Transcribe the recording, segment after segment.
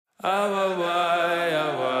You're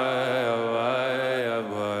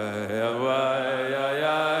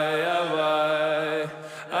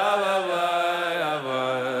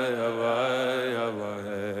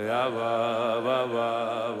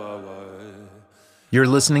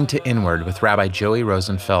listening to Inward with Rabbi Joey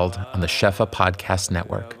Rosenfeld on the Shefa Podcast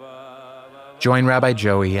Network. Join Rabbi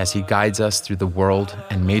Joey as he guides us through the world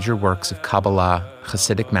and major works of Kabbalah,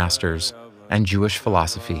 Hasidic masters, and Jewish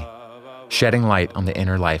philosophy, shedding light on the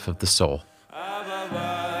inner life of the soul.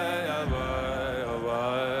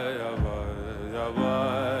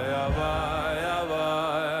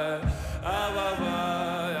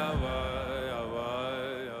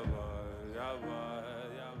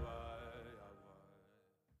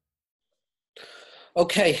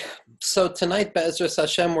 Okay, so tonight, Be'ezras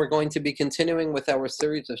Hashem, we're going to be continuing with our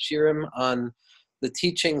series of shirim on the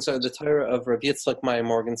teachings or the Torah of Rav Yitzchak Meyer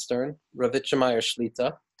Morgenstern, Rav Yitzchak Meyer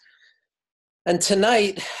Shlita. And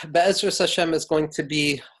tonight, Be'ezras Hashem is going to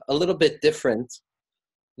be a little bit different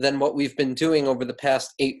than what we've been doing over the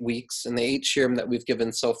past 8 weeks and the 8 shirim that we've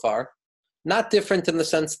given so far. Not different in the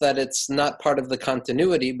sense that it's not part of the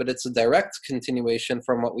continuity, but it's a direct continuation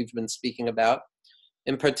from what we've been speaking about.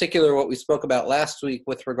 In particular, what we spoke about last week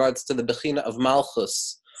with regards to the Bechina of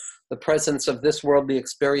Malchus, the presence of this worldly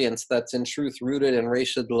experience that's in truth rooted in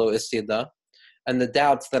Reisha D'lo Isyada, and the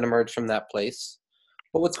doubts that emerge from that place.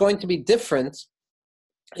 But what's going to be different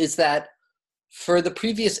is that for the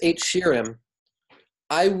previous 8 shirim,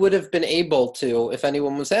 I would have been able to, if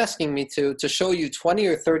anyone was asking me to show you 20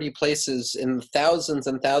 or 30 places in thousands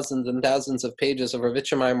and thousands and thousands of pages of Rav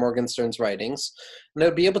Yitzchak Meyer Morgenstern's writings, and I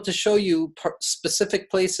would be able to show you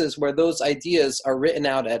specific places where those ideas are written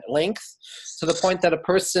out at length, to the point that a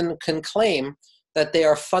person can claim that they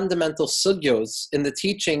are fundamental sugyos in the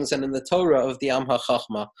teachings and in the Torah of the Am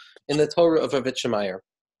HaChachma, in the Torah of Rav Yitzchak Meyer.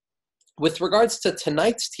 With regards to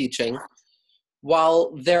tonight's teaching,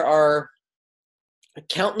 while there are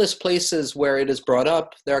countless places where it is brought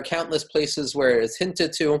up, there are countless places where it is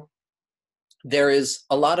hinted to, there is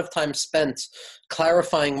a lot of time spent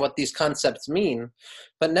clarifying what these concepts mean,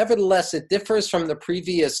 but nevertheless it differs from the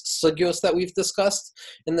previous sugyos that we've discussed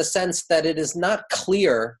in the sense that it is not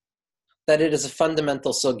clear that it is a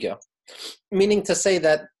fundamental sugya. Meaning to say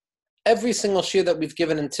that every single shir that we've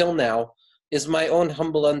given until now is my own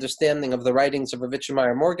humble understanding of the writings of Rav Yitzchak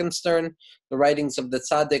Meyer Morgenstern, the writings of the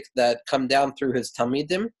tzaddik that come down through his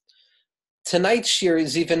Talmidim. Tonight's shir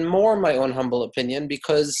is even more my own humble opinion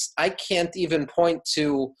because I can't even point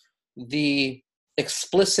to the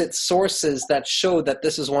explicit sources that show that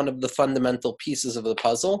this is one of the fundamental pieces of the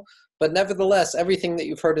puzzle. But nevertheless, everything that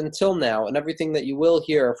you've heard until now and everything that you will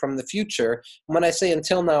hear from the future, when I say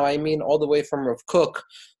until now, I mean all the way from Rav Kook,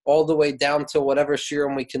 all the way down to whatever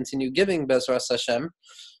shirim we continue giving, Be'ezras Hashem,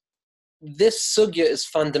 this sugya is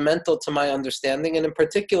fundamental to my understanding, and in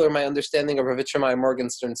particular, my understanding of Rav Yitzchak Meyer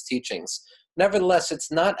Morgenstern's teachings. Nevertheless,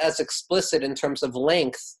 it's not as explicit in terms of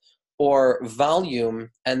length or volume,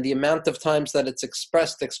 and the amount of times that it's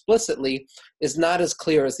expressed explicitly is not as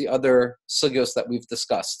clear as the other sugyos that we've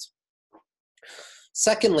discussed.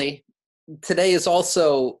 Secondly, today is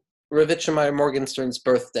also Rav Yitzchak Meyer Morgenstern's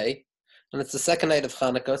birthday, and it's the second night of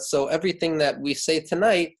Hanukkah, so everything that we say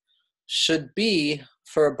tonight should be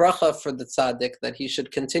for a bracha for the tzaddik, that he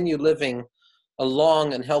should continue living a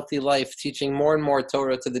long and healthy life, teaching more and more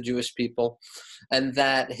Torah to the Jewish people, and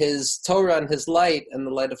that his Torah and his light and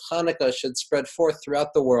the light of Hanukkah should spread forth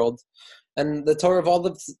throughout the world, and the Torah of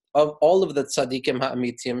all of the tzaddikim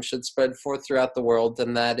ha'amitim should spread forth throughout the world,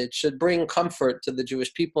 and that it should bring comfort to the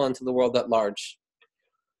Jewish people and to the world at large.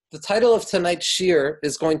 The title of tonight's shir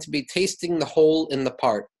is going to be Tasting the Whole in the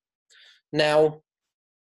Part. Now,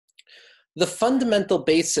 the fundamental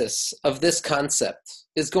basis of this concept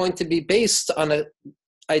is going to be based on an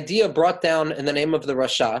idea brought down in the name of the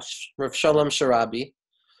Rashash, Rav Shalom Sharabi,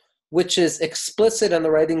 which is explicit in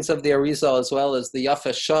the writings of the Arizal as well as the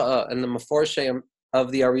Yafa Sha'ah and the Meforshei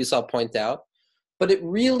of the Arizal point out. But it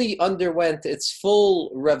really underwent its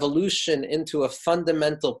full revolution into a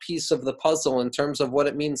fundamental piece of the puzzle in terms of what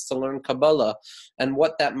it means to learn Kabbalah and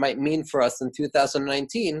what that might mean for us in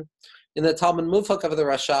 2019 in the Talmud Muvhak of the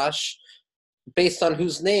Rashash, based on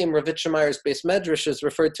whose name Rav Yitzchak Meyer's Beis Medrash is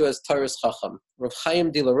referred to as Toras Chacham. Rav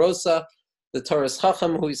Chaim de la Rosa, the Toras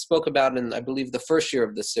Chacham, who we spoke about in, I believe, the first year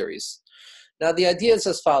of this series. Now, the idea is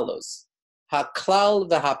as follows. Ha-klal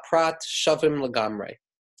v'ha-prat shavim legamrei.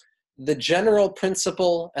 The general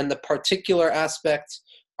principle and the particular aspect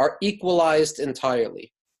are equalized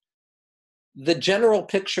entirely. The general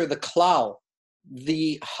picture, the klal,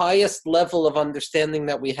 the highest level of understanding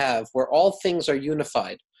that we have, where all things are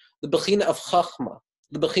unified, the bechina of chachma,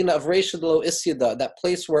 the Bechina of Reisha Lo Isyada, that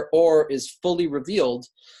place where Or is fully revealed,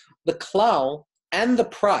 the Klal and the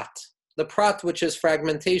Prat which is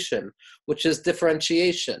fragmentation, which is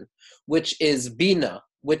differentiation, which is Bina,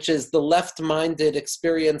 which is the left-minded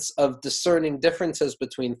experience of discerning differences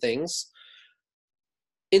between things,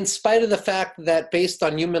 in spite of the fact that based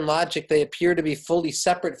on human logic, they appear to be fully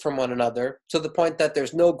separate from one another, to the point that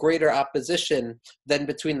there's no greater opposition than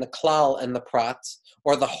between the klal and the prat,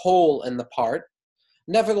 or the whole and the part.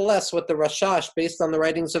 Nevertheless, what the Rashash, based on the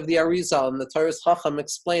writings of the Arizal and the Torah's Chacham,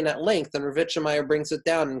 explain at length, and Rav Itchemeyer brings it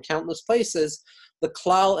down in countless places, the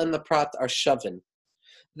klal and the prat are shavin.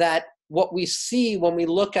 That what we see when we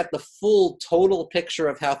look at the full total picture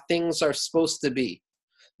of how things are supposed to be,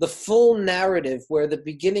 the full narrative where the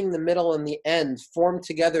beginning, the middle, and the end form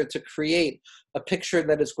together to create a picture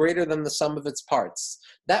that is greater than the sum of its parts.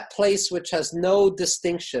 That place which has no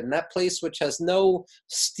distinction, that place which has no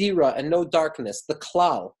stira and no darkness, the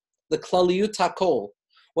klal, the klaliyut hakol,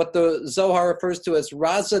 what the Zohar refers to as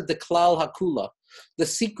raza de klal hakula, the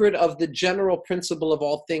secret of the general principle of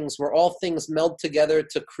all things, where all things meld together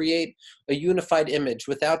to create a unified image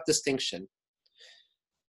without distinction.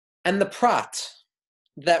 And the prat,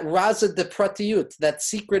 that raza de pratiyut, that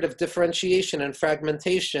secret of differentiation and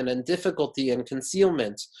fragmentation and difficulty and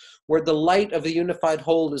concealment, where the light of the unified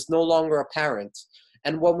whole is no longer apparent.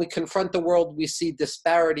 And when we confront the world, we see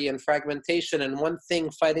disparity and fragmentation and one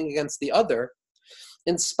thing fighting against the other.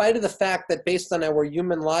 In spite of the fact that based on our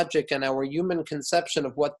human logic and our human conception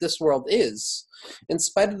of what this world is, in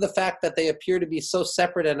spite of the fact that they appear to be so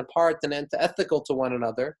separate and apart and antithetical to one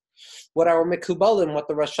another, what our Mekubalim, what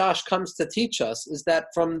the Rashash comes to teach us, is that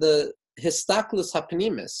from the Histaklus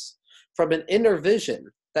Hapnimis, from an inner vision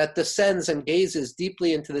that descends and gazes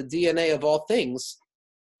deeply into the DNA of all things,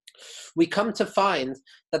 we come to find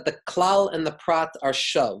that the klal and the prat are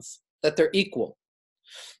shav, that they're equal.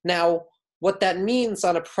 Now, what that means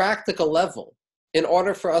on a practical level, in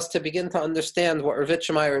order for us to begin to understand what Rav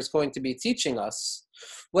Itchemeyer is going to be teaching us,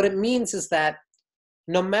 what it means is that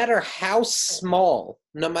no matter how small,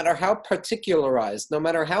 no matter how particularized, no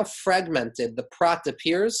matter how fragmented the prat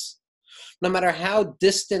appears, no matter how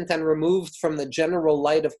distant and removed from the general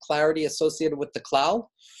light of clarity associated with the klal,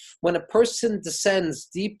 when a person descends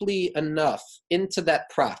deeply enough into that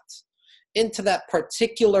prat, into that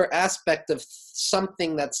particular aspect of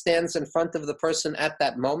something that stands in front of the person at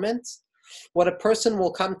that moment, what a person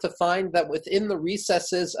will come to find that within the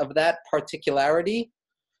recesses of that particularity,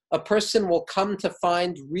 a person will come to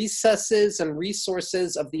find recesses and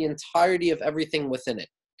resources of the entirety of everything within it.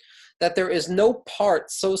 That there is no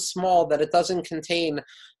part so small that it doesn't contain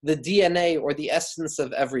the DNA or the essence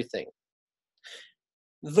of everything.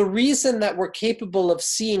 The reason that we're capable of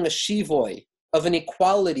seeing a shivoi, of an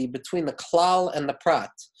equality between the klal and the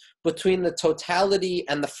prat, between the totality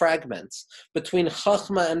and the fragments, between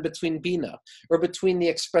chachma and between bina, or between the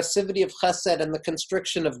expressivity of chesed and the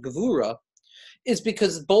constriction of gevura, is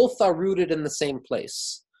because both are rooted in the same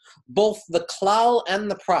place. Both the klal and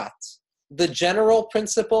the prat, the general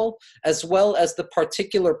principle as well as the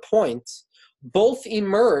particular point, both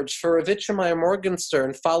emerge for Rav Itchemeyer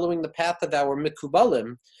Morgenstern, following the path of our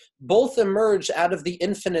Mekubalim, both emerge out of the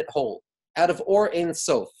infinite whole, out of Or Ein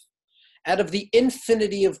Sof, out of the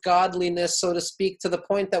infinity of godliness, so to speak, to the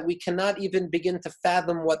point that we cannot even begin to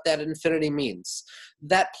fathom what that infinity means.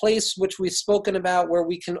 That place which we've spoken about where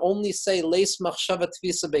we can only say, Leis machshava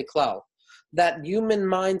tvisa beklal, that human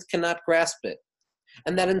mind cannot grasp it.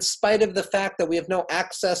 And that in spite of the fact that we have no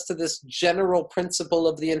access to this general principle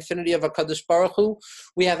of the infinity of HaKadosh Baruch Hu,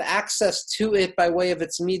 we have access to it by way of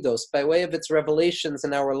its midos, by way of its revelations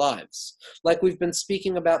in our lives, like we've been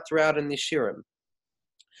speaking about throughout in the Shirim.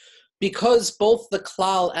 Because both the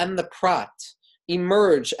klal and the prat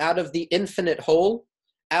emerge out of the infinite whole,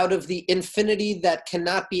 out of the infinity that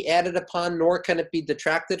cannot be added upon, nor can it be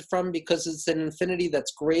detracted from, because it's an infinity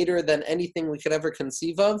that's greater than anything we could ever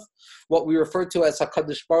conceive of, what we refer to as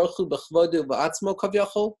HaKadosh Baruch Hu b'chvodu v'atzmo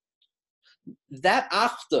kavyachol. That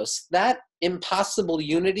achdus, that impossible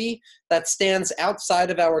unity that stands outside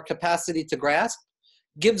of our capacity to grasp,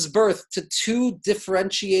 gives birth to two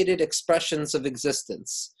differentiated expressions of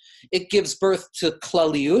existence. It gives birth to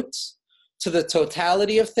klaliyut, to the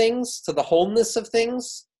totality of things, to the wholeness of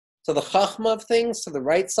things, to the chachma of things, to the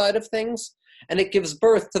right side of things, and it gives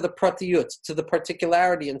birth to the pratiyut, to the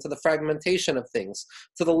particularity and to the fragmentation of things,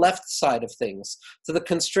 to the left side of things, to the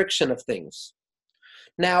constriction of things.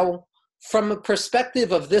 Now, from a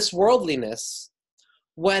perspective of this worldliness,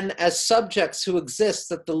 when as subjects who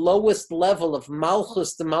exist at the lowest level of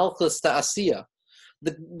malchus to asiya,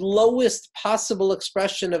 the lowest possible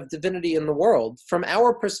expression of divinity in the world, from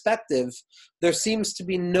our perspective, there seems to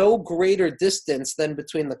be no greater distance than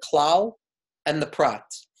between the klal and the prat,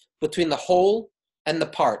 between the whole and the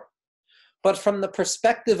part. But from the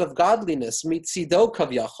perspective of godliness, mitzido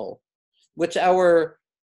kavyachol, which our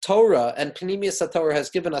Torah and Pnimius HaTorah has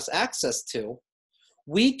given us access to,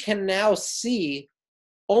 we can now see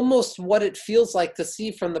almost what it feels like to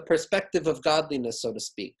see from the perspective of godliness, so to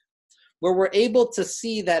speak, where we're able to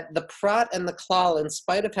see that the prat and the klal, in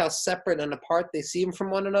spite of how separate and apart they seem from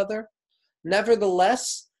one another,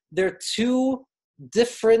 nevertheless, they're two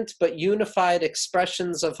different but unified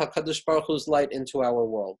expressions of HaKadosh Baruch Hu's light into our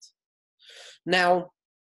world. Now,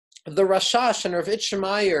 the Rashash and Rav Yitzchak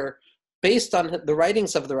Meyer, based on the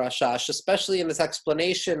writings of the Rashash, especially in his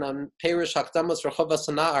explanation on Perush Hakdamos Rechovas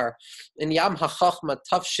Hana'ar in Yam HaChachma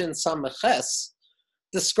Tafshin Sameches,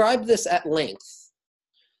 describe this at length.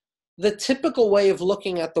 The typical way of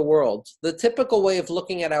looking at the world, the typical way of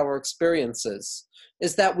looking at our experiences,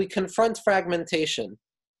 is that we confront fragmentation,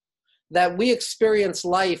 that we experience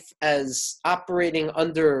life as operating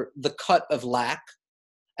under the cut of lack,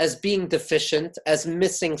 as being deficient, as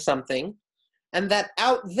missing something, and that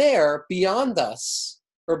out there, beyond us,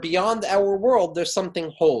 or beyond our world, there's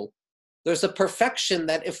something whole. There's a perfection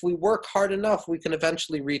that if we work hard enough, we can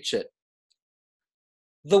eventually reach it.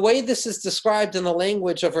 The way this is described in the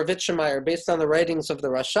language of Rav Yitzchak Meyer, based on the writings of the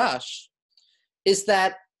Rashash, is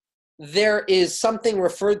that there is something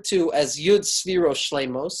referred to as Yud Sfiros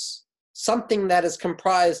Shlemos, something that is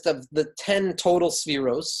comprised of the 10 total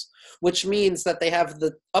Sfiros, which means that they have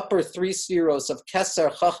the upper 3 Sfiros of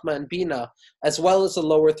Keser, Chachma, and Bina, as well as the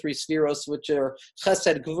lower 3 Sfiros, which are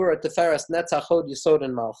Chesed, Gvura, Tiferes, Netzach, Hod, Yisod,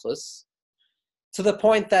 and Malchus, to the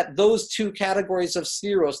point that those 2 categories of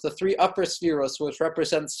Sfiros, the 3 upper Sfiros, which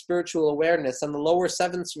represent spiritual awareness, and the lower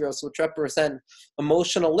 7 Sfiros, which represent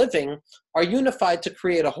emotional living, are unified to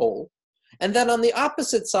create a whole. And then on the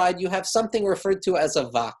opposite side, you have something referred to as a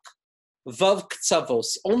Vak, Vav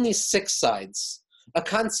Ktsavos, only 6 sides. A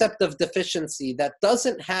concept of deficiency that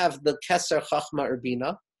doesn't have the Keser, Chachma, or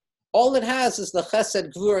Bina. All it has is the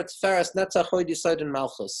Chesed, Gvura, Tiferes, Netzach, Hod, Yisod, and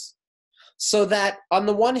Malchus. So that on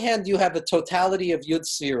the one hand, you have a totality of Yud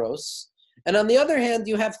Sfiros, and on the other hand,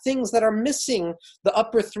 you have things that are missing the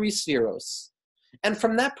upper 3 Sfiros. And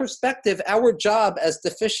from that perspective, our job as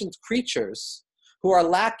deficient creatures who are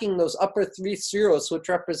lacking those upper 3 Sfiros, which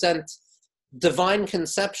represent divine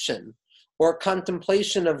conception, or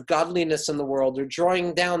contemplation of godliness in the world, or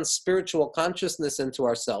drawing down spiritual consciousness into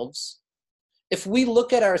ourselves, if we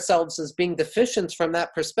look at ourselves as being deficient from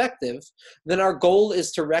that perspective, then our goal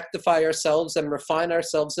is to rectify ourselves and refine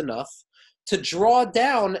ourselves enough to draw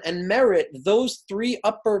down and merit those 3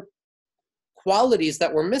 upper qualities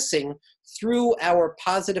that we're missing through our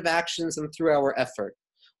positive actions and through our effort.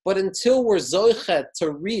 But until we're zoichet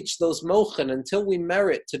to reach those mochen, until we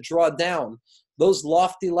merit to draw down those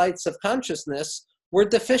lofty lights of consciousness, we're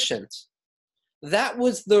deficient. That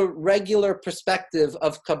was the regular perspective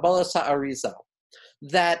of Kabbalas HaArizal,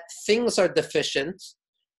 that things are deficient,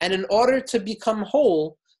 and in order to become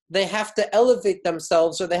whole, they have to elevate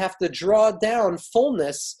themselves, or they have to draw down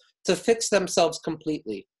fullness to fix themselves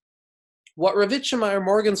completely. What Rav Yitzchak Meyer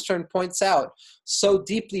Morgenstern points out so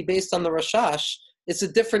deeply based on the Rashash is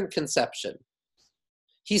a different conception.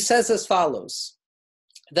 He says as follows,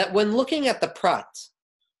 that when looking at the prat,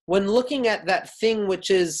 when looking at that thing which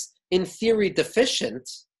is in theory deficient,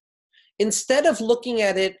 instead of looking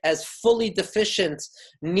at it as fully deficient,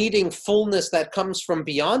 needing fullness that comes from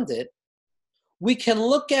beyond it, we can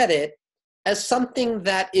look at it as something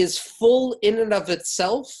that is full in and of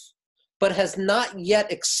itself, but has not yet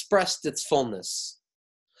expressed its fullness.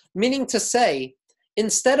 Meaning to say,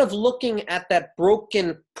 instead of looking at that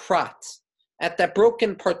broken prat, at that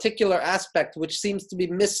broken particular aspect which seems to be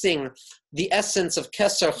missing the essence of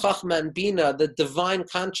Keser, Chachma, and Bina, the divine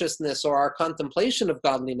consciousness or our contemplation of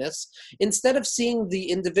godliness, instead of seeing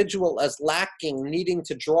the individual as lacking, needing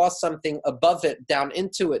to draw something above it, down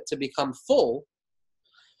into it to become full,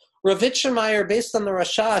 Rav Yitzchak Meyer, based on the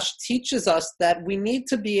Rashash, teaches us that we need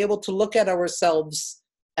to be able to look at ourselves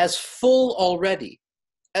as full already,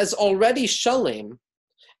 as already shalem,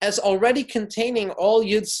 as already containing all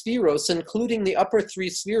Yud Sfiros, including the upper 3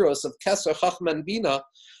 Sfiros of Keser, Chachma, and Bina,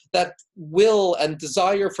 that will and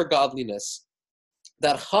desire for godliness,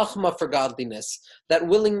 that Chachma for godliness, that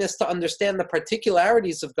willingness to understand the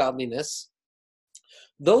particularities of godliness.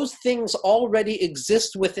 Those things already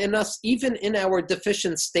exist within us, even in our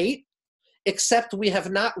deficient state, except we have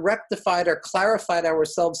not rectified or clarified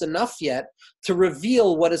ourselves enough yet to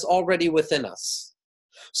reveal what is already within us.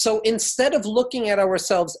 So instead of looking at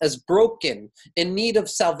ourselves as broken, in need of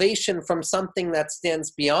salvation from something that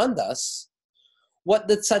stands beyond us, what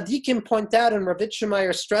the tzaddikim point out and Rav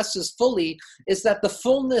Yitzchak stresses fully is that the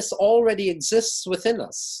fullness already exists within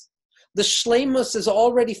us. The shleimus is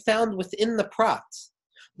already found within the prat.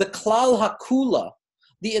 The klal hakula,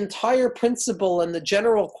 the entire principle and the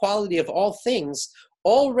general quality of all things,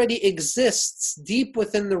 already exists deep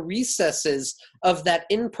within the recesses of that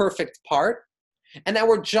imperfect part. And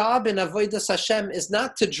our job in Avodas Hashem is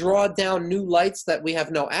not to draw down new lights that we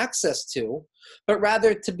have no access to, but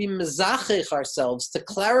rather to be mezachich ourselves, to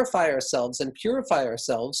clarify ourselves and purify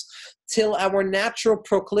ourselves till our natural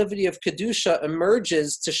proclivity of Kedusha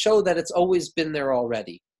emerges to show that it's always been there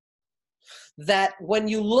already. That when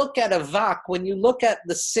you look at a vak, when you look at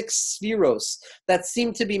the 6 spheros that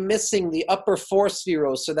seem to be missing the upper 4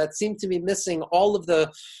 spheros, or that seem to be missing all of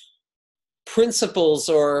the principles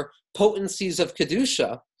or potencies of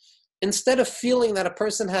Kedusha, instead of feeling that a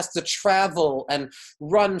person has to travel and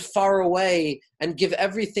run far away and give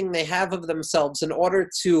everything they have of themselves in order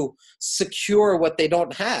to secure what they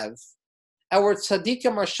don't have, our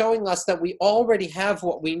tzaddikim are showing us that we already have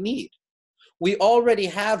what we need. We already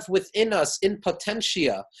have within us, in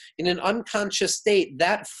potentia, in an unconscious state,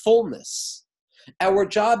 that fullness. Our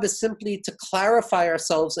job is simply to clarify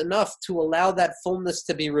ourselves enough to allow that fullness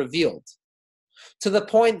to be revealed, to the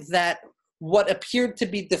point that what appeared to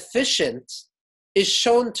be deficient is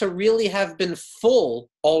shown to really have been full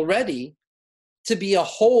already, to be a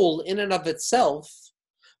whole in and of itself,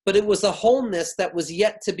 but it was a wholeness that was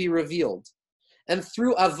yet to be revealed. And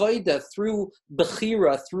through avodah, through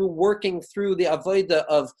bechira, through working through the avodah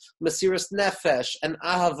of mesiras nefesh and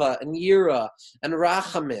ahava and yira and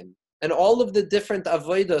rachamim, and all of the different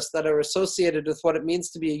avodas that are associated with what it means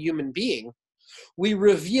to be a human being, we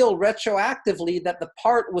reveal retroactively that the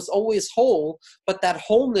part was always whole, but that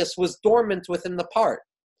wholeness was dormant within the part.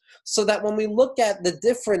 So that when we look at the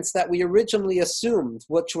difference that we originally assumed,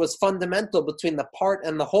 which was fundamental between the part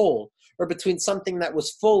and the whole, or between something that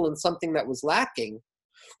was full and something that was lacking,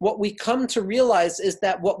 what we come to realize is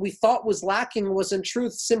that what we thought was lacking was in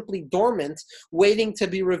truth simply dormant, waiting to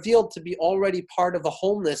be revealed, to be already part of a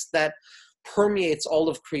wholeness that permeates all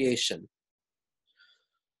of creation.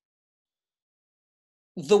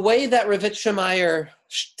 The way that Rav Yitzchak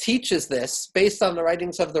teaches this, based on the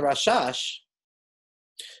writings of the Rashash,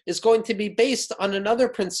 is going to be based on another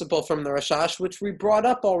principle from the Rashash, which we brought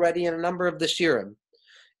up already in a number of the Shirim.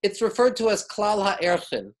 It's referred to as Klal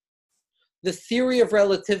HaErchin, the theory of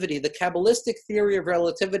relativity, the Kabbalistic theory of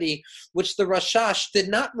relativity, which the Rashash did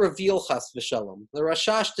not reveal chas v'shalom. The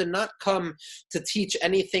Rashash did not come to teach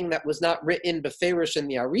anything that was not written beferish in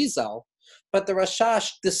the Arizal, but the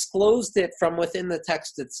Rashash disclosed it from within the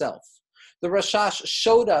text itself. The Rashash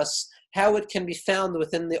showed us how it can be found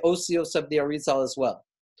within the osios of the Arizal as well.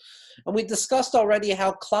 And we discussed already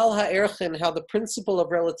how Klal HaErchin, how the principle of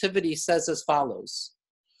relativity says as follows.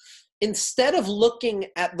 Instead of looking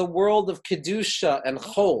at the world of Kedusha and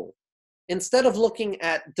Chol, instead of looking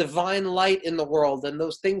at divine light in the world and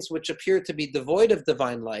those things which appear to be devoid of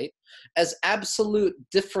divine light as absolute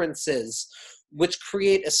differences which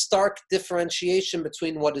create a stark differentiation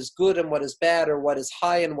between what is good and what is bad, or what is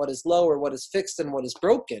high and what is low, or what is fixed and what is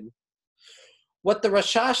broken, what the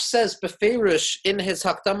Rashash says beferish in his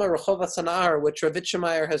Hakdama Rechovat Sanahar, which Rav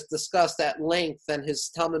Yitzchak has discussed at length, and his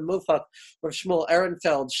Talmud Mufak, Rav Shmuel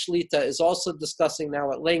Ehrenfeld Shlita, is also discussing now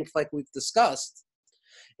at length, like we've discussed,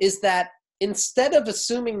 is that instead of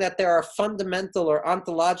assuming that there are fundamental or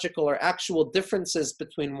ontological or actual differences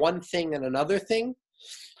between one thing and another thing,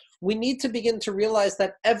 we need to begin to realize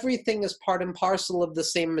that everything is part and parcel of the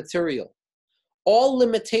same material. All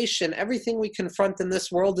limitation, everything we confront in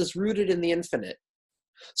this world is rooted in the infinite.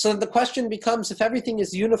 So the question becomes, if everything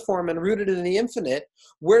is uniform and rooted in the infinite,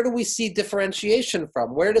 where do we see differentiation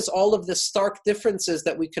from? Where does all of the stark differences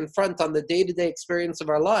that we confront on the day-to-day experience of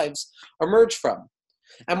our lives emerge from?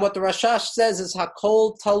 And what the Rashash says is,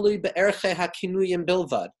 Hakol talui be'erche hakinuyim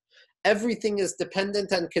bilvad. Everything is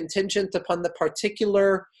dependent and contingent upon the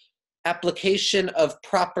particular application of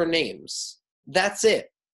proper names. That's it.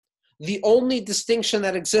 The only distinction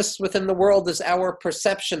that exists within the world is our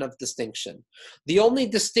perception of distinction. The only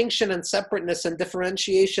distinction and separateness and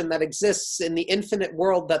differentiation that exists in the infinite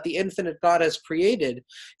world that the infinite God has created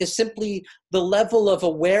is simply the level of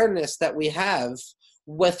awareness that we have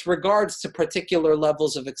with regards to particular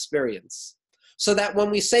levels of experience. So that when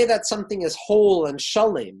we say that something is whole and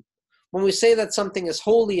shalem, When we say that something is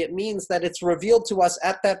holy, it means that it's revealed to us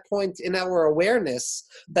at that point in our awareness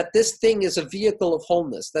that this thing is a vehicle of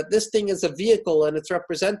wholeness, that this thing is a vehicle and it's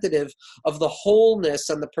representative of the wholeness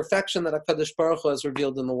and the perfection that HaKadosh Baruch Hu has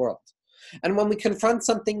revealed in the world. And when we confront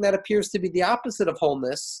something that appears to be the opposite of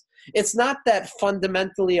wholeness, it's not that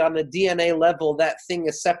fundamentally on a DNA level that thing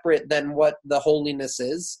is separate than what the holiness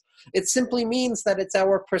is. It simply means that it's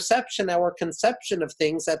our perception, our conception of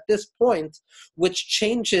things at this point, which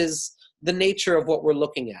changes the nature of what we're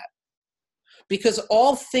looking at. Because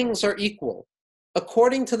all things are equal.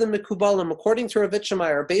 According to the Mekubalim, according to Ravitch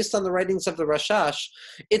Meyer, based on the writings of the Rashash,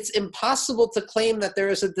 it's impossible to claim that there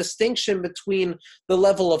is a distinction between the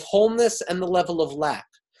level of wholeness and the level of lack,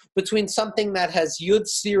 between something that has Yud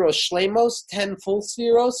Sfiros Shlemos, 10 full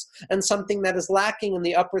Sfiros, and something that is lacking in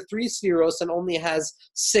the upper 3 Sfiros and only has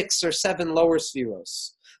 6 or 7 lower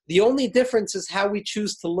Sfiros. The only difference is how we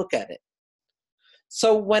choose to look at it.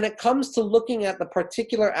 So when it comes to looking at the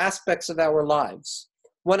particular aspects of our lives,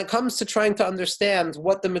 when it comes to trying to understand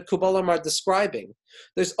what the Mekubalim are describing,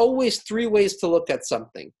 there's always 3 ways to look at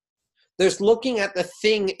something. There's looking at the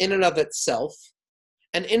thing in and of itself,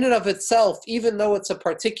 and in and of itself, even though it's a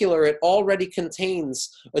particular, it already contains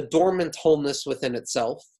a dormant wholeness within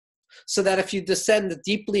itself, so that if you descend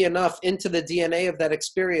deeply enough into the DNA of that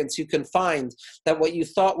experience, you can find that what you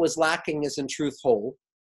thought was lacking is in truth whole.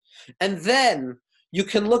 And then you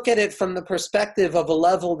can look at it from the perspective of a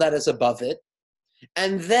level that is above it.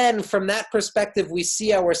 And then from that perspective, we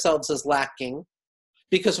see ourselves as lacking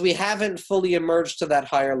because we haven't fully emerged to that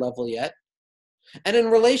higher level yet. And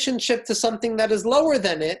in relationship to something that is lower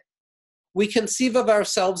than it, we conceive of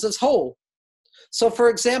ourselves as whole. So for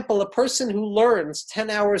example, a person who learns 10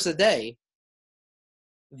 hours a day,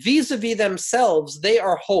 vis-a-vis themselves, they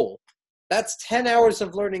are whole. That's 10 hours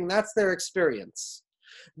of learning, that's their experience.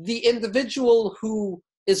 The individual who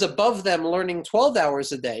is above them learning 12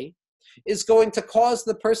 hours a day is going to cause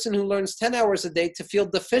the person who learns 10 hours a day to feel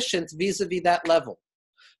deficient vis-a-vis that level.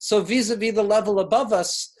 So vis-a-vis the level above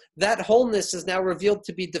us, that wholeness is now revealed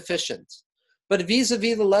to be deficient. But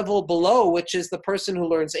vis-a-vis the level below, which is the person who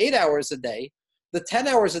learns 8 hours a day, the 10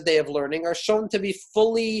 hours a day of learning are shown to be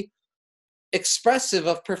fully expressive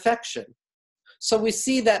of perfection. So we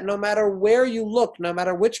see that no matter where you look, no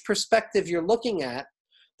matter which perspective you're looking at,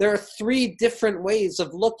 there are 3 different ways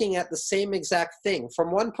of looking at the same exact thing.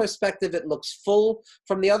 From one perspective, it looks full.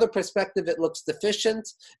 From the other perspective, it looks deficient.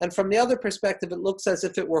 And from the other perspective, it looks as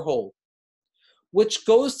if it were whole. Which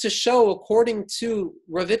goes to show, according to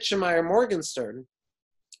Ravitch Meyer Morgenstern,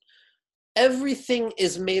 everything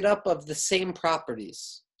is made up of the same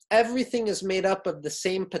properties. Everything is made up of the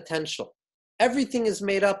same potential. Everything is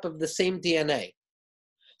made up of the same DNA.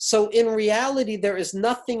 So in reality, there is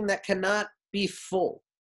nothing that cannot be full.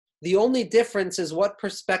 The only difference is what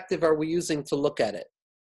perspective are we using to look at it.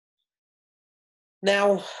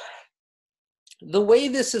 Now, the way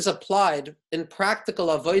this is applied in practical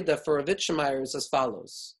avodah for Ravitch Meyer is as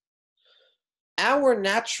follows. Our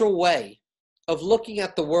natural way of looking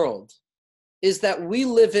at the world is that we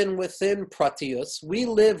live within pratius, we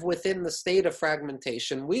live within the state of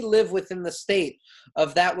fragmentation, we live within the state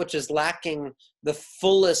of that which is lacking the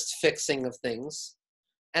fullest fixing of things.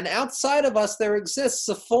 And outside of us, there exists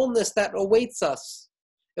a fullness that awaits us.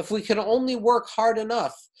 If we can only work hard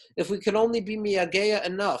enough, if we can only be miyageya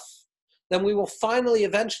enough, then we will finally,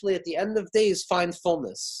 eventually, at the end of days, find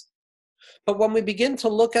fullness. But when we begin to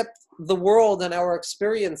look at the world and our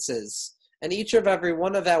experiences, and each of every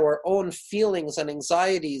one of our own feelings and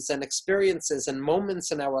anxieties and experiences and moments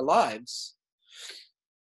in our lives,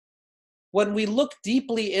 when we look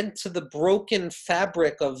deeply into the broken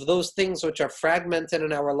fabric of those things which are fragmented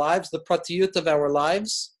in our lives, the pratiyut of our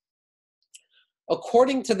lives,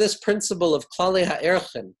 according to this principle of Klalei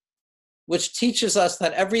Ha'erchen, which teaches us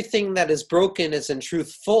that everything that is broken is in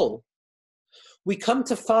truth full, we come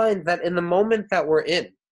to find that in the moment that we're in,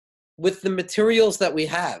 with the materials that we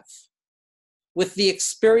have, with the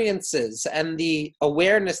experiences and the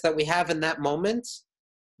awareness that we have in that moment,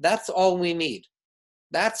 that's all we need.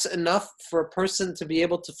 That's enough for a person to be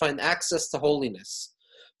able to find access to holiness,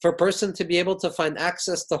 for a person to be able to find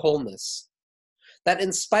access to wholeness. That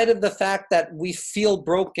in spite of the fact that we feel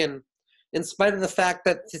broken, in spite of the fact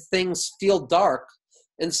that things feel dark,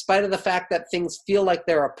 in spite of the fact that things feel like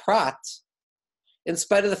they're a prat, in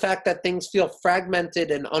spite of the fact that things feel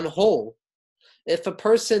fragmented and unwhole, if a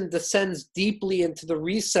person descends deeply into the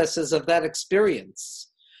recesses of that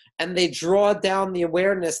experience, and they draw down the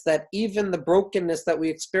awareness that even the brokenness that we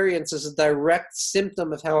experience is a direct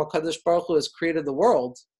symptom of how HaKadosh Baruch Hu has created the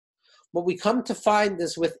world, what we come to find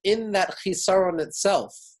is within that chisaron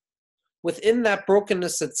itself, within that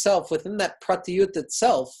brokenness itself, within that pratiyut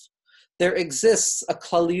itself, there exists a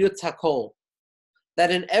klaliyut hakol.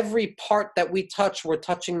 That in every part that we touch, we're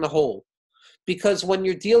touching the whole. Because when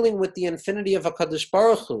you're dealing with the infinity of HaKadosh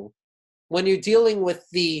Baruch Hu, when you're dealing with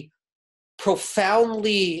the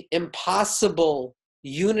profoundly impossible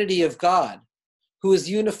unity of God, who is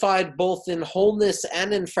unified both in wholeness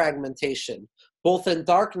and in fragmentation, both in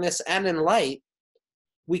darkness and in light,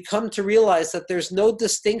 we come to realize that there's no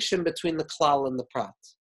distinction between the klal and the prat,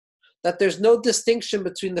 that there's no distinction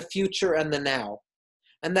between the future and the now,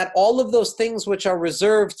 and that all of those things which are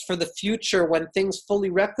reserved for the future when things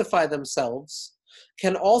fully rectify themselves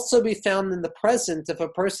can also be found in the present if a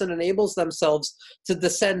person enables themselves to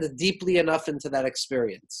descend deeply enough into that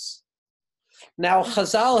experience. Now,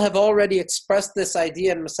 Chazal have already expressed this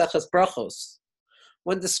idea in Maseches Brachos,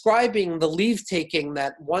 when describing the leave-taking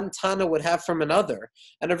that one Tana would have from another,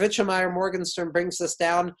 and Ravitcher Meyer Morgenstern brings this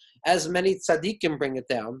down as many tzaddikim bring it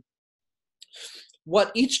down.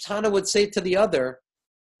 What each Tana would say to the other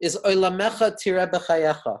is, Oilamecha tireh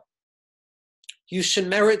b'chayecha. You should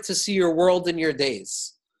merit to see your world in your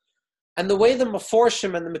days. And the way the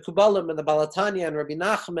Meforshim and the Mekubalim and the Balatanya and Rabbi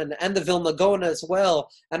Nachman and the Vilna Gaon as well,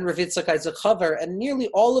 and Rav Yitzchak Isaac Chaver, and nearly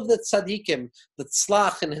all of the tzaddikim, the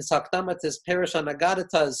Tzlach in his Hakdamatis, Perish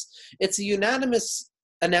Anagadatas, it's a unanimous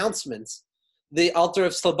announcement. The Alter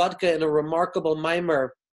of Slobodka in a remarkable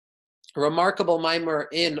mimer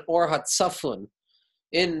in Or HaTzafun,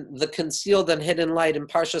 in the concealed and hidden light in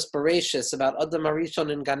Parshas Bereshis about Adam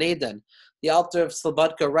Harishon in Gan Eden, the Alter of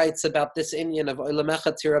Slobodka writes about this inyan of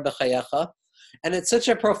Oilamecha tireh b'chayecha, and it's such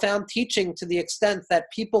a profound teaching to the extent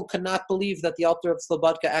that people could not believe that the Alter of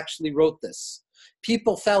Slobodka actually wrote this.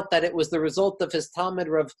 People felt that it was the result of his Talmud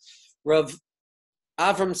Rav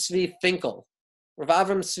Avram Tzvi Finkel. Rav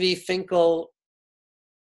Avram Tzvi Finkel,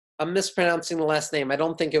 I'm mispronouncing the last name. I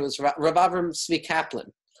don't think it was Rav Avram Tzvi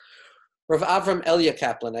Kaplan. Rav Avram Elia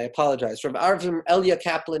Kaplan, I apologize. Rav Avram Elia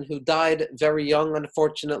Kaplan, who died very young,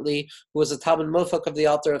 unfortunately, who was a Talmud Mufak of the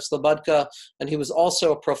Alter of Slobodka, and he was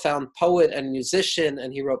also a profound poet and musician,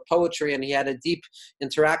 and he wrote poetry, and he had a deep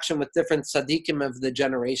interaction with different tzaddikim of the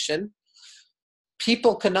generation.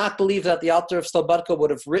 People could not believe that the Alter of Slobodka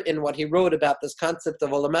would have written what he wrote about this concept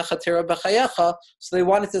of Olamecha tireh b'chayecha, so they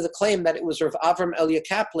wanted to claim that it was Rav Avram Elia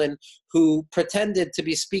Kaplan who pretended to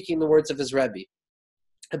be speaking the words of his Rebbe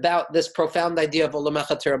about this profound idea of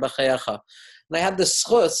Olamecha tireh b'chayecha. And I had the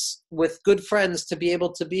schus with good friends to be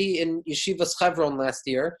able to be in Yeshivas Chevron last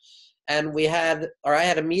year, and I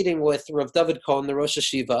had a meeting with Rav David Cohen, the Rosh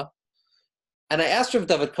Hashiva, and I asked Rav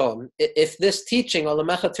David Cohen if this teaching,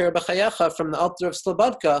 Olamecha tireh b'chayecha, from the Alter of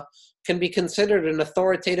Slobodka can be considered an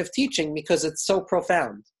authoritative teaching because it's so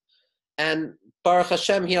profound. And Baruch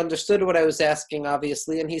Hashem, he understood what I was asking,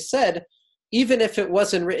 obviously, and he said, even if it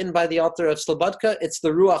wasn't written by the Alter of Slobodka, it's the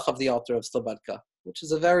Ruach of the Alter of Slobodka, which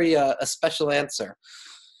is a very a special answer.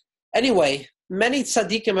 Anyway, many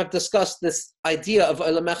tzaddikim have discussed this idea of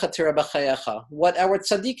Olamecha tireh b'chayecha. What our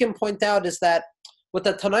tzaddikim point out is that what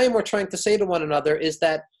the Tanaim were trying to say to one another is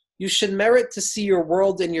that you should merit to see your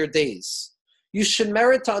world in your days. You should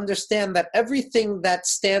merit to understand that everything that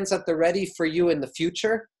stands at the ready for you in the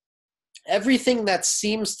future, everything that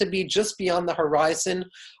seems to be just beyond the horizon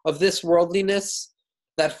of this worldliness,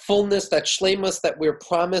 that fullness, that shleimus that we're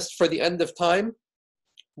promised for the end of time,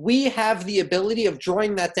 we have the ability of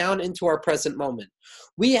drawing that down into our present moment.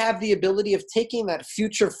 We have the ability of taking that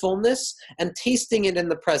future fullness and tasting it in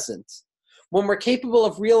the present. When we're capable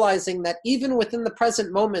of realizing that even within the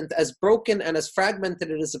present moment, as broken and as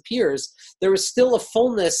fragmented as it appears, there is still a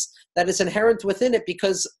fullness that is inherent within it,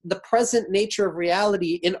 because the present nature of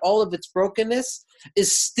reality in all of its brokenness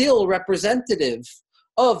is still representative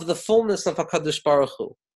of the fullness of HaKadosh Baruch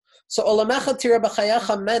Hu. So Olamecha tireh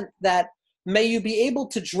b'chayecha meant that may you be able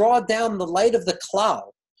to draw down the light of the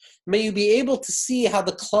klal. May you be able to see how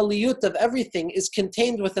the klaliyut of everything is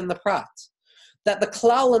contained within the prat. That the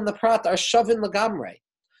klal and the prat are shavin lagamre,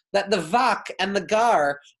 that the vak and the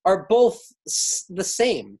gar are both the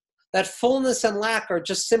same, that fullness and lack are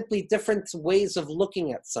just simply different ways of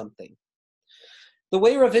looking at something. The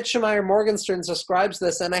way Ravitcher Meyer Morgenstern describes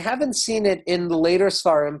this, and I haven't seen it in the later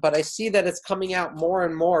Svarim, but I see that it's coming out more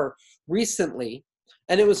and more recently,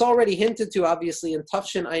 and it was already hinted to, obviously, in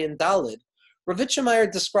Tafshin Ayin Dalid. Ravitcher Meyer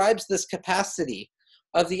describes this capacity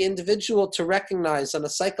of the individual to recognize on a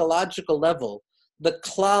psychological level the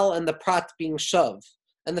klal and the prat being shav,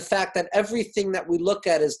 and the fact that everything that we look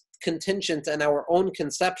at is contingent on our own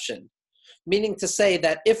conception, meaning to say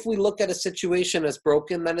that if we look at a situation as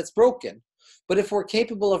broken, then it's broken. But if we're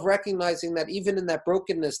capable of recognizing that even in that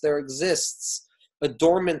brokenness there exists a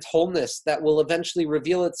dormant wholeness that will eventually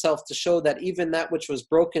reveal itself to show that even that which was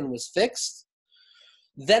broken was fixed,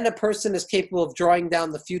 then a person is capable of drawing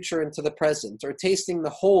down the future into the present, or tasting the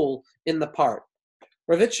whole in the part.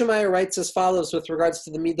 Ravitcher Meyer writes as follows with regards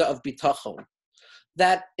to the midah of bitachon,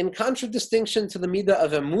 that in contradistinction to the midah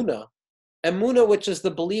of emunah, which is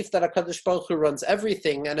the belief that HaKadosh Baruch Hu runs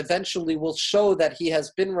everything and eventually will show that he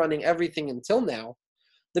has been running everything until now,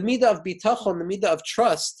 the midah of bitachon, the midah of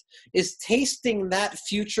trust, is tasting that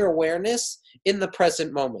future awareness in the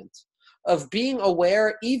present moment, of being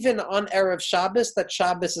aware even on Erev Shabbos that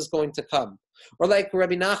Shabbos is going to come. Or like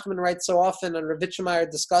Rabbi Nachman writes so often, and Ravitcher Meyer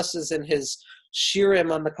discusses in his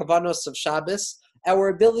shirim on the kavanos of Shabbos, our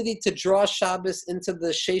ability to draw Shabbos into the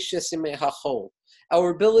Sheishis Yimei HaChol,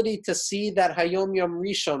 our ability to see that Hayom Yom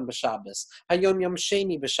Rishon b'Shabbos, Hayom Yom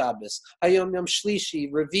Sheni b'Shabbos, Hayom Yom Shlishi,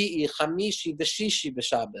 Revi'i, Chamishi, V'Shishi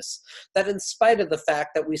b'Shabbos, that in spite of the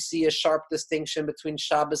fact that we see a sharp distinction between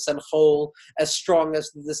Shabbos and Chol, as strong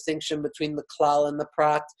as the distinction between the Klal and the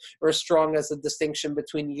Prat, or as strong as the distinction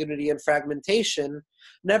between unity and fragmentation,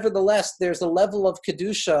 nevertheless, there's a level of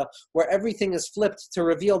Kedusha where everything is flipped to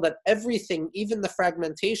reveal that everything, even the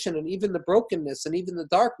fragmentation and even the brokenness and even the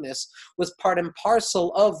darkness, was part and parcel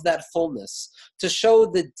of that fullness, to show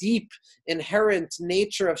the deep inherent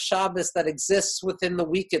nature of Shabbos that exists within the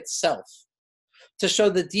week itself, to show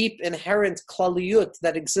the deep inherent klaliyut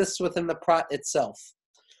that exists within the prat itself.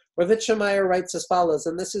 Ravitcher Meyer writes as follows,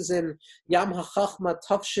 and this is in Yam HaChachma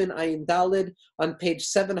Tafshin Ayin Dalid on page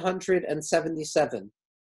 777.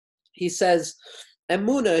 He says,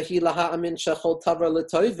 Emunah hi laha amin shechol tavar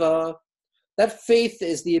l'toiva, that faith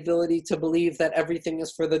is the ability to believe that everything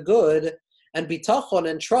is for the good, and bitachon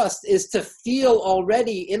and trust is to feel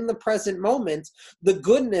already in the present moment the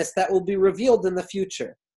goodness that will be revealed in the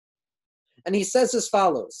future. And he says as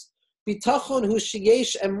follows, bitachon hu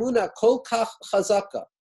sheyesh emunah kol kach chazaka.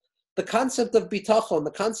 The concept of bitachon,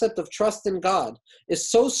 the concept of trust in God, is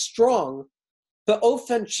so strong,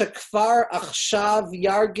 be'ofen shekvar achshav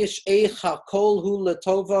yargish eicha kol hu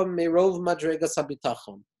letova merov madregas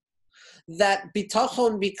habitachon, that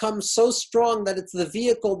bitachon becomes so strong that it's the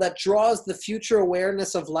vehicle that draws the future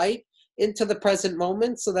awareness of light into the present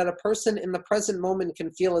moment, so that a person in the present moment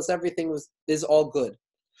can feel as everything is all good.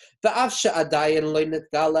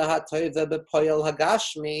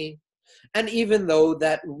 And even though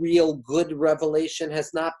that real good revelation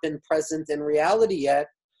has not been present in reality yet,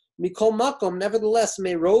 mikol makom, nevertheless,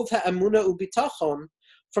 merov ha'amuna ubitachon,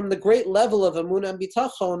 from the great level of Emunah and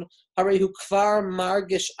Bitachon, Harehu Kvar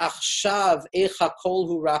Margish Achshav Echa Kol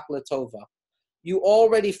Hu Rak Letova. You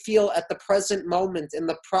already feel at the present moment in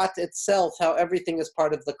the Prat itself how everything is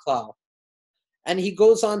part of the Klal. And he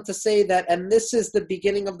goes on to say that, and this is the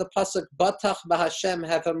beginning of the pasuk, Batach b'Hashem,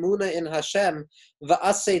 have Emunah in Hashem,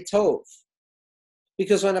 Va'aseh Tov.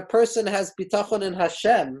 Because when a person has Bitachon in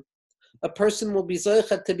Hashem, a person will be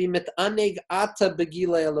Zoichet to be Mit'aneg Ata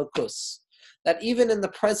Begilei Elokus. That even in the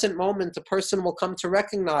present moment, a person will come to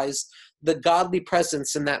recognize the godly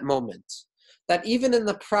presence in that moment. That even in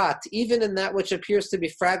the prat, even in that which appears to be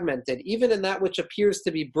fragmented, even in that which appears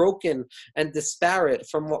to be broken and disparate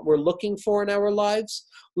from what we're looking for in our lives,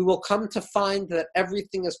 we will come to find that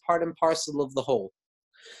everything is part and parcel of the whole.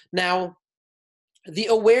 Now, the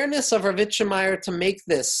awareness of Ravitcher Meyer to make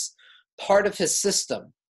this part of his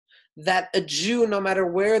system, that a Jew, no matter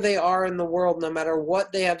where they are in the world, no matter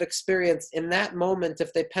what they have experienced, in that moment,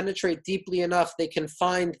 if they penetrate deeply enough, they can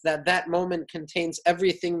find that that moment contains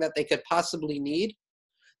everything that they could possibly need,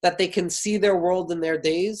 that they can see their world in their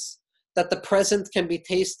days, that the present can be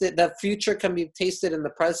tasted, that future can be tasted in the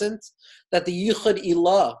present, that the Yichud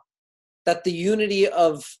Ilah, that the unity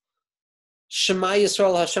of Shema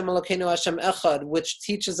Yisrael Hashem Elokeinu Hashem Echad, which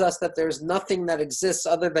teaches us that there's nothing that exists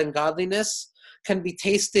other than godliness, can be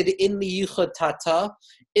tasted in the Yichud Tata,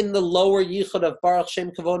 in the lower Yichud of Baruch Shem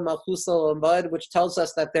Kavod Malchus Olam, which tells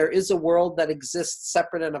us that there is a world that exists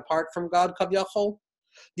separate and apart from God, Kavyachol.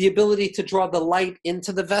 The ability to draw the light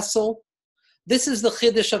into the vessel. This is the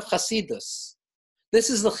Chiddush of Chasidus. This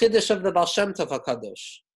is the Chiddush of the Baal Shem Tov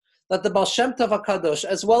HaKadosh. That the Baal Shem Tov HaKadosh,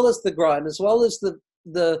 as well as the Gra, and as well as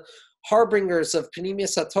the harbingers of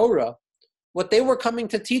Pnimius HaTorah, what they were coming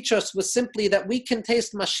to teach us was simply that we can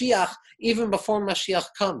taste Mashiach even before Mashiach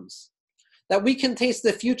comes. That we can taste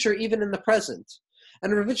the future even in the present.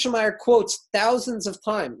 And Ravitcher Meyer quotes thousands of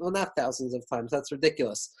times, well, not thousands of times, that's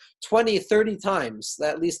ridiculous, 20, 30 times,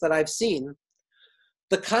 at least that I've seen,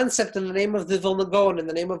 the concept in the name of the Vilna Gaon, in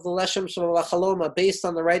the name of the Leshem Shel Chaloma, based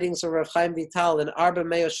on the writings of Rav Chaim Vital in Arba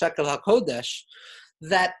Meo Shekel HaKodesh,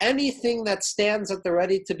 that anything that stands at the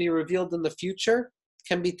ready to be revealed in the future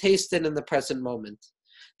can be tasted in the present moment.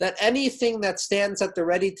 that anything that stands at the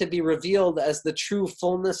ready to be revealed as the true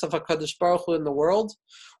fullness of HaKadosh Baruch Hu in the world,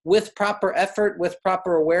 with proper effort, with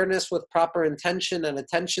proper awareness, with proper intention and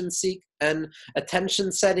attention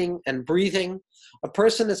setting and breathing, a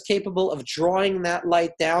person is capable of drawing that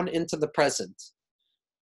light down into the present.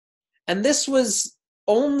 And this was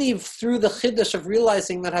only through the chiddush of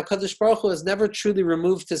realizing that HaKadosh Baruch Hu has never truly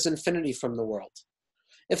removed his infinity from the world.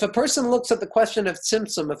 If a person looks at the question of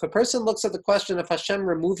tzimtzum, if a person looks at the question of Hashem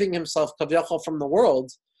removing himself kaviyachol from the world,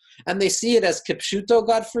 and they see it as kipshuto,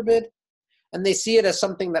 God forbid, and they see it as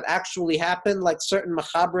something that actually happened, like certain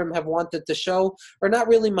machabrim have wanted to show, or not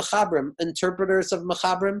really machabrim, interpreters of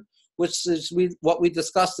machabrim, which is what we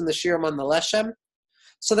discussed in the shirim on the Leshem.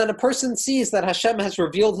 So then a person sees that Hashem has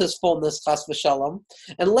revealed his fullness, chas v'shalom,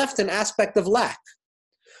 and left an aspect of lack.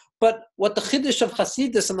 But what the chiddush of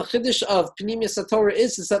Hasidus and the chiddush of Pnimius HaTorah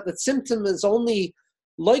is that the tzimtzum is only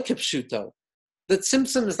loikipshuto. The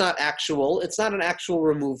tzimtzum is not actual. It's not an actual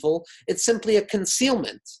removal. It's simply a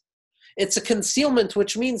concealment. It's a concealment,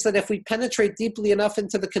 which means that if we penetrate deeply enough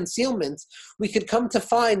into the concealment, we could come to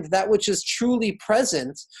find that which is truly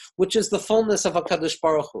present, which is the fullness of HaKadosh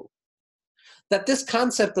Baruch Hu. That this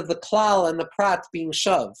concept of the klal and the prat being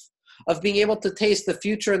shav, of being able to taste the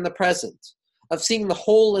future and the present, of seeing the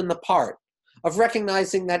whole in the part, of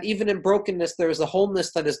recognizing that even in brokenness there is a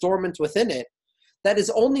wholeness that is dormant within it, that is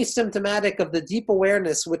only symptomatic of the deep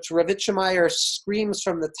awareness which Ravitcher Meyer screams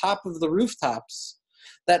from the top of the rooftops,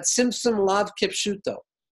 that tzimtzum lav kipshuto,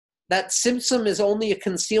 that tzimtzum is only a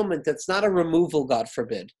concealment, it's not a removal, God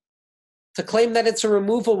forbid. To claim that it's a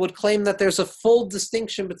removal would claim that there's a full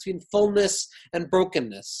distinction between fullness and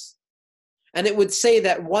brokenness. And it would say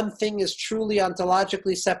that one thing is truly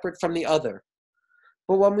ontologically separate from the other.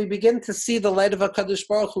 But when we begin to see the light of HaKadosh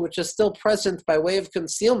Baruch Hu, which is still present by way of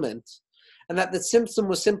concealment, and that the tzimtzum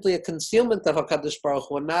was simply a concealment of HaKadosh Baruch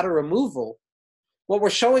Hu and not a removal, what we're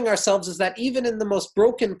showing ourselves is that even in the most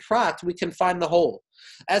broken prat, we can find the whole.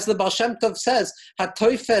 As the Baal Shem Tov says,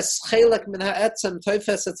 "Hatoifes chelek min ha'etzem,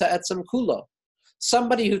 toifes et ha'etzem kulo."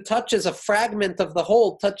 Somebody who touches a fragment of the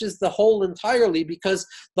whole touches the whole entirely, because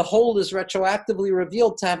the whole is retroactively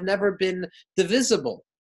revealed to have never been divisible.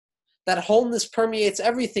 That wholeness permeates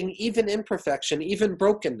everything, even imperfection, even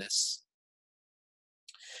brokenness.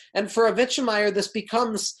 And for a Ravitcher this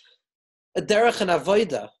becomes a derech and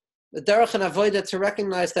avoida. The derech and avoida to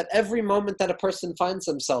recognize that every moment that a person finds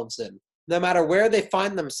themselves in, no matter where they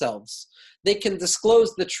find themselves, they can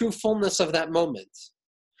disclose the true fullness of that moment.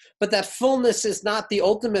 But that fullness is not the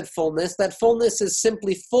ultimate fullness. That fullness is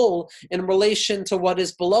simply full in relation to what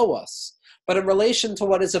is below us. But in relation to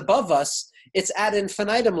what is above us, it's ad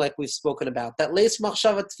infinitum, like we've spoken about. That leis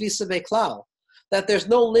machshava tfisa beklal. That there's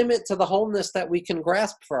no limit to the wholeness that we can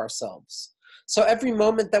grasp for ourselves. So every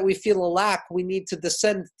moment that we feel a lack, we need to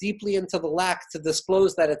descend deeply into the lack to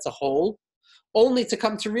disclose that it's a whole, only to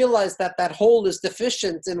come to realize that that whole is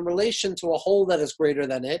deficient in relation to a whole that is greater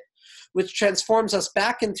than it, which transforms us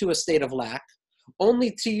back into a state of lack,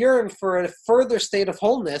 only to yearn for a further state of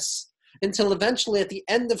wholeness, until eventually at the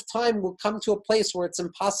end of time we'll come to a place where it's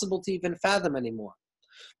impossible to even fathom anymore.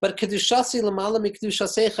 But kedushasi l'mala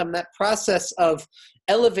mikdushaseichem, that process of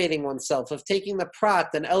elevating oneself, of taking the prat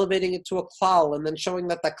and elevating it to a klal, and then showing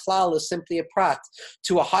that the klal is simply a prat,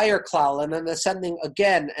 to a higher klal, and then ascending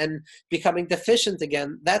again and becoming deficient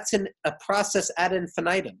again, that's a process ad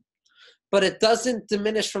infinitum. But it doesn't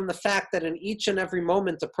diminish from the fact that in each and every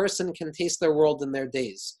moment a person can taste their world in their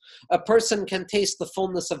days. A person can taste the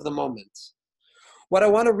fullness of the moment. What I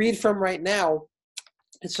want to read from right now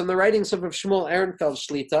is from the writings of Rav Shmuel Ehrenfeld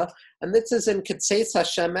Shlita, and this is in Ketzeis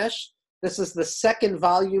HaShemesh. This is the second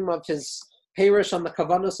volume of his Perush on the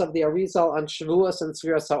Kavanos of the Arizal on Shavuos and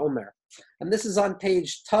Tzviras HaOmer. And this is on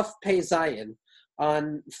page Tuf Pei Zayin,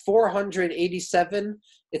 on 487.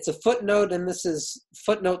 It's a footnote, and this is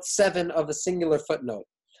footnote 7 of a singular footnote.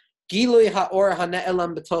 Gilui ha'or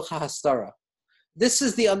ha'ne'elam b'toch ha'hastara. This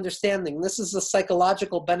is the understanding. This is the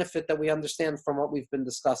psychological benefit that we understand from what we've been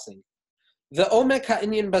discussing. The omek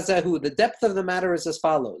ha'inyan bazehu, the depth of the matter is as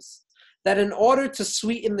follows: that in order to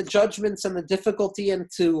sweeten the judgments and the difficulty and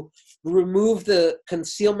to remove the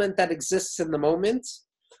concealment that exists in the moment,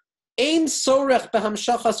 ein sorech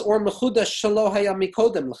behamshachas or mechudash shelo haya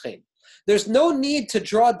mikodem l'chein. There's no need to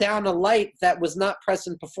draw down a light that was not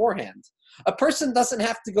present beforehand. A person doesn't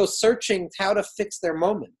have to go searching how to fix their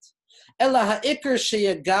moment. Ela ha'ikr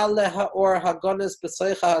sheyagal ha'or hagones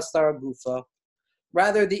b'soicha hastara gufa.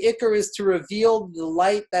 Rather, the ikr is to reveal the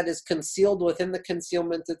light that is concealed within the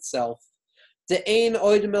concealment itself. De'ein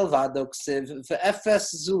oid milvado ksiv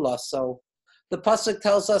ve'efes zulaso. The pasuk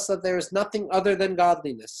tells us that there is nothing other than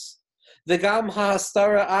godliness. V'gam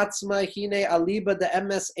ha'hastara atzma hine aliba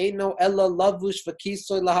de'emes eino ella lavush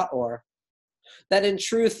v'kisoy laha'or. That in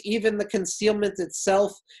truth, even the concealment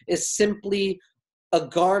itself is simply a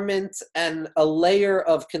garment and a layer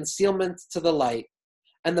of concealment to the light,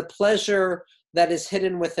 and the pleasure that is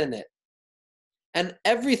hidden within it. And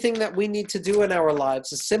everything that we need to do in our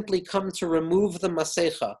lives is simply come to remove the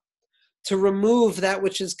masecha, to remove that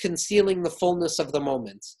which is concealing the fullness of the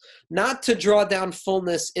moment. Not to draw down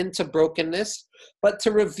fullness into brokenness, but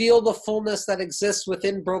to reveal the fullness that exists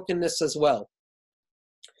within brokenness as well.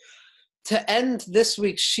 To end this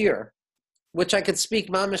week's shir, which I could speak,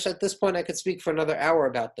 mamish, at this point I could speak for another hour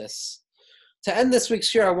about this. To end this week's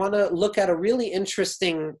shir, I want to look at a really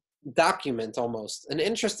interesting document almost, an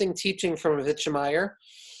interesting teaching from Ravitcher Meyer,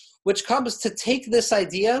 which comes to take this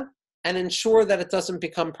idea and ensure that it doesn't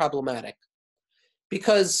become problematic.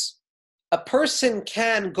 Because a person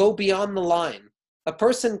can go beyond the line. A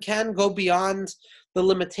person can go beyond the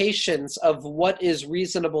limitations of what is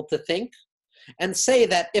reasonable to think and say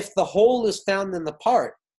that if the whole is found in the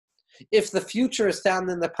part, if the future is found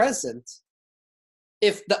in the present,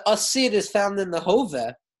 if the asid is found in the hove,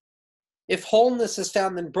 if wholeness is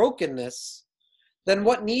found in brokenness, then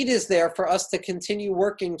what need is there for us to continue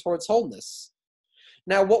working towards wholeness?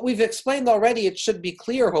 Now, what we've explained already, it should be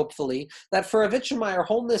clear, hopefully, that for Ravitcher Meyer,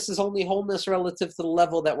 wholeness is only wholeness relative to the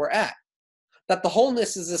level that we're at. That the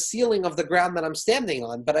wholeness is the ceiling of the ground that I'm standing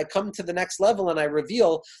on, but I come to the next level and I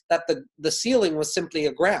reveal that the ceiling was simply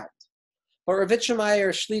a ground. But Ravitcher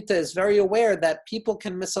Meyer Shlita is very aware that people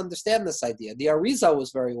can misunderstand this idea. The Arizal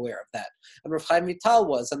was very aware of that, and Rav Chaim Vital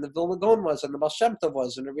was, and the Vilna Gaon was, and the Baal Shem Tov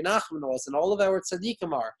was, and Rabbi Nachman was, and all of our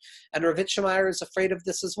tzaddikim are. And Ravitcher Meyer is afraid of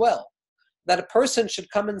this as well. That a person should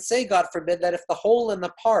come and say, God forbid, that if the whole and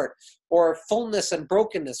the part, or fullness and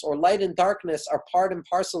brokenness, or light and darkness are part and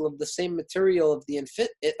parcel of the same material of the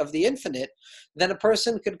infinite, then a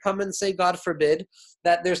person could come and say, God forbid,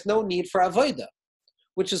 that there's no need for avodah.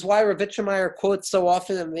 Which is why Ravitcher Meyer quotes so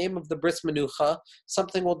often in the name of the Bris Menucha,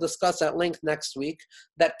 something we'll discuss at length next week,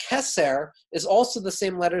 that Keser is also the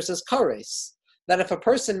same letters as Kares. That if a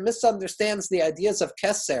person misunderstands the ideas of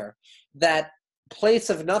Keser, that place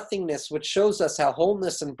of nothingness which shows us how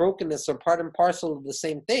wholeness and brokenness are part and parcel of the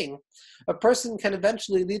same thing, a person can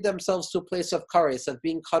eventually lead themselves to a place of Kares, of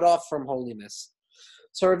being cut off from holiness.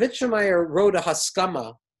 So Ravitcher Meyer wrote a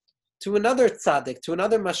Haskama to another tzaddik, to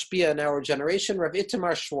another mashpia in our generation, Rav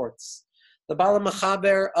Itamar Schwartz, the Bala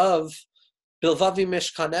Mechaber of Bilvavi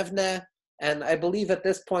Mishkan Evne, and I believe at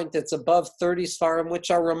this point it's above 30 Svarim, which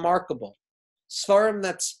are remarkable. Svarim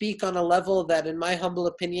that speak on a level that, in my humble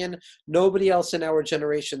opinion, nobody else in our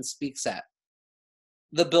generation speaks at.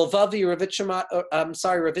 The Bilvavi Rav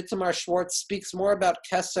Itamar Schwartz speaks more about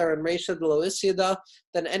Keser and Reisha de Lo Isyada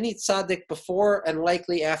than any tzaddik before and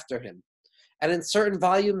likely after him. And in certain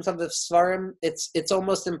volumes of the Svarim, it's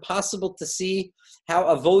almost impossible to see how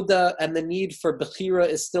avoda and the need for bechira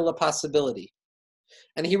is still a possibility.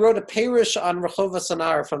 And he wrote a perush on Rechov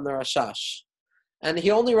Sanar from the Rashash. And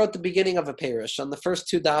he only wrote the beginning of a perush on the first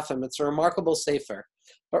two dafim. It's a remarkable sefer.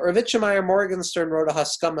 But Ravitcher Meyer Morgenstern wrote a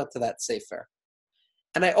haskama to that sefer.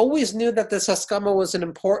 And I always knew that this haskama was an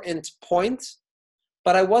important point,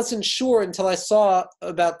 but I wasn't sure until I saw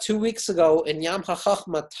about 2 weeks ago in Yam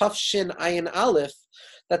HaChachma Tafshin Ayin Aleph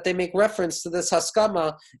that they make reference to this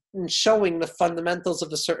Haskama in showing the fundamentals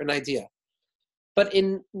of a certain idea. But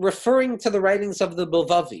in referring to the writings of the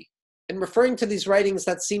Bilvavi, in referring to these writings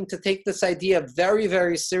that seem to take this idea very,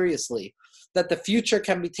 very seriously, that the future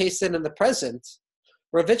can be tasted in the present,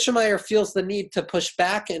 Ravitcher Meyer feels the need to push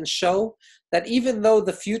back and show that even though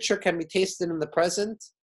the future can be tasted in the present,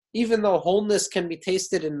 even though wholeness can be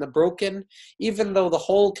tasted in the broken, even though the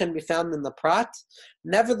whole can be found in the prat,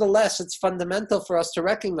 nevertheless, it's fundamental for us to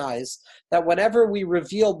recognize that whenever we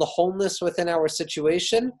reveal the wholeness within our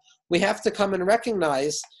situation, we have to come and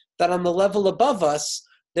recognize that on the level above us,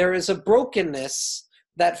 there is a brokenness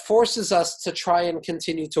that forces us to try and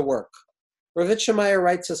continue to work. Ravitcher Meyer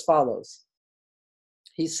writes as follows.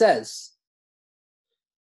 He says,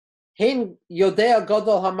 it's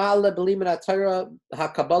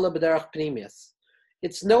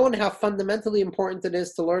known how fundamentally important it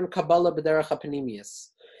is to learn Kabbalah b'derech hapnimiyus,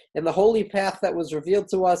 in the holy path that was revealed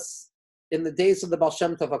to us in the days of the Baal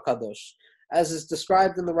Shem Tov HaKadosh, as is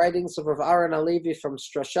described in the writings of Rav Aaron Alevi from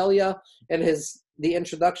Strashelia in the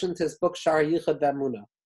introduction to his book Shar Yichud V'Amunah.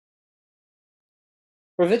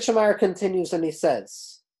 Ravitcher Meyer continues and he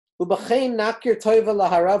says, and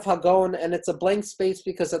it's a blank space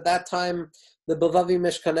because at that time the Bilvavi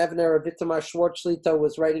Mishkan Evner of Itamar Schwartz Shlita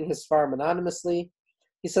was writing his farm anonymously.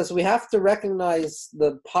 He says we have to recognize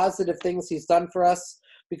the positive things he's done for us,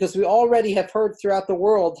 because we already have heard throughout the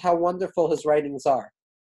world how wonderful his writings are.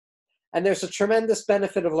 And there's a tremendous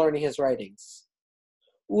benefit of learning his writings.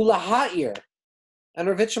 Ula ha'ir, and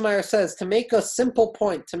Rav Itchemeyer says, to make a simple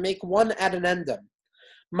point, to make one addendum,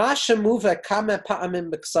 ma shemuve kame pa'amim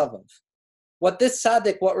b'ksavav. What this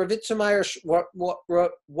tzaddik, what Rav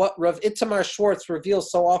Itamar Schwartz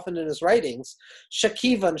reveals so often in his writings,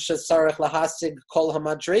 shakivan shesarech lahasig kol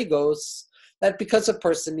hamadregos, that because a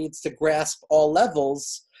person needs to grasp all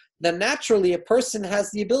levels, then naturally a person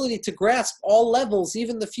has the ability to grasp all levels,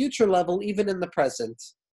 even the future level, even in the present.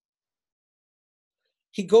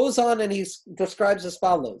 He goes on and he describes as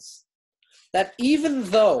follows, that even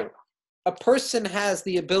though a person has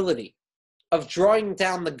the ability of drawing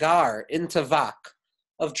down the gar into vak,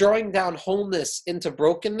 of drawing down wholeness into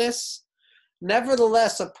brokenness,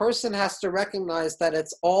 nevertheless, a person has to recognize that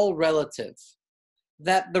it's all relative,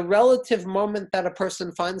 that the relative moment that a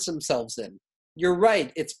person finds themselves in, you're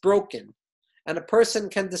right, it's broken, and a person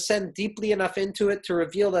can descend deeply enough into it to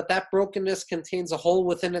reveal that that brokenness contains a whole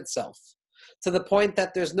within itself, to the point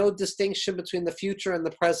that there's no distinction between the future and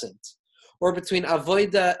the present, or between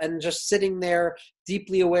avoida and just sitting there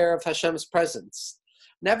deeply aware of Hashem's presence.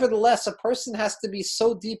 Nevertheless, a person has to be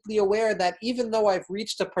so deeply aware that even though I've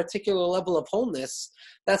reached a particular level of wholeness,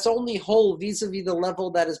 that's only whole vis-a-vis the level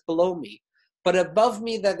that is below me. But above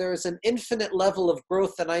me, that there is an infinite level of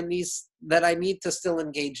growth that I need to still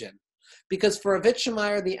engage in. Because for Rav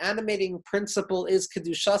Itchemeyer, the animating principle is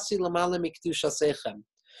kedushasi lamala mikdushasechem,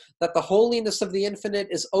 that the holiness of the infinite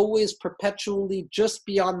is always perpetually just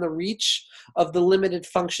beyond the reach of the limited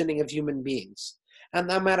functioning of human beings. And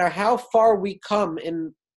no matter how far we come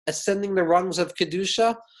in ascending the rungs of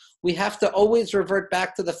Kedusha, we have to always revert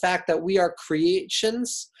back to the fact that we are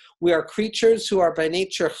creations, we are creatures who are by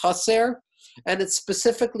nature chaser, and it's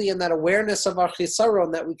specifically in that awareness of our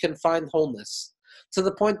chisaron that we can find wholeness, to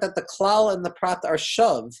the point that the klal and the prat are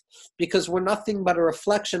shav, because we're nothing but a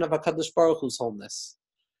reflection of HaKadosh Baruch Hu's wholeness.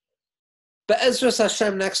 Be'ezras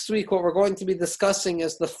Hashem, next week, what we're going to be discussing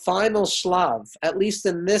is the final shlav, at least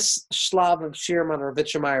in this shlav of Shirim on Rav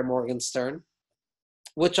Itchemeyer Morgenstern,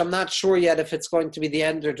 which I'm not sure yet if it's going to be the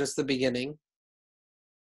end or just the beginning.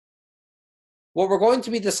 What we're going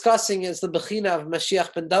to be discussing is the Bechina of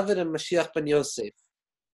Mashiach ben David and Mashiach ben Yosef,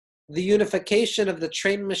 the unification of the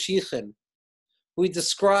trained Mashiachin, who he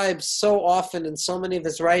describes so often in so many of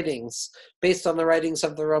his writings, based on the writings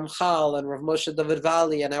of the Ramchal and Rav Moshe David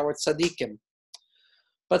Vali and our tzaddikim.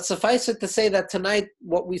 But suffice it to say that tonight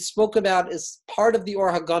what we spoke about is part of the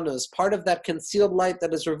Or HaGanuz, part of that concealed light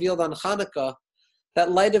that is revealed on Hanukkah,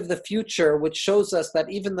 that light of the future, which shows us that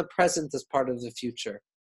even the present is part of the future.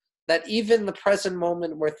 That even the present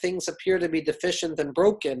moment where things appear to be deficient and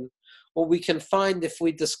broken, what we can find if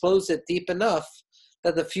we disclose it deep enough,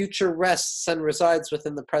 that the future rests and resides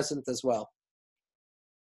within the present as well.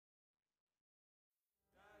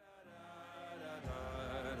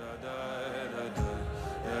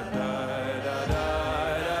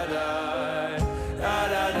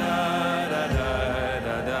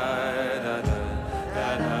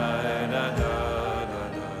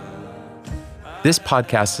 This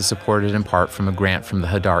podcast is supported in part from a grant from the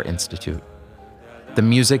Hadar Institute. The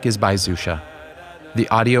music is by Zusha. The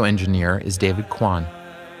audio engineer is David Kwan.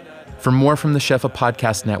 For more from the Shefa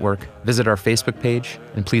Podcast Network, visit our Facebook page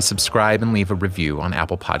and please subscribe and leave a review on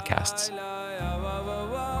Apple Podcasts.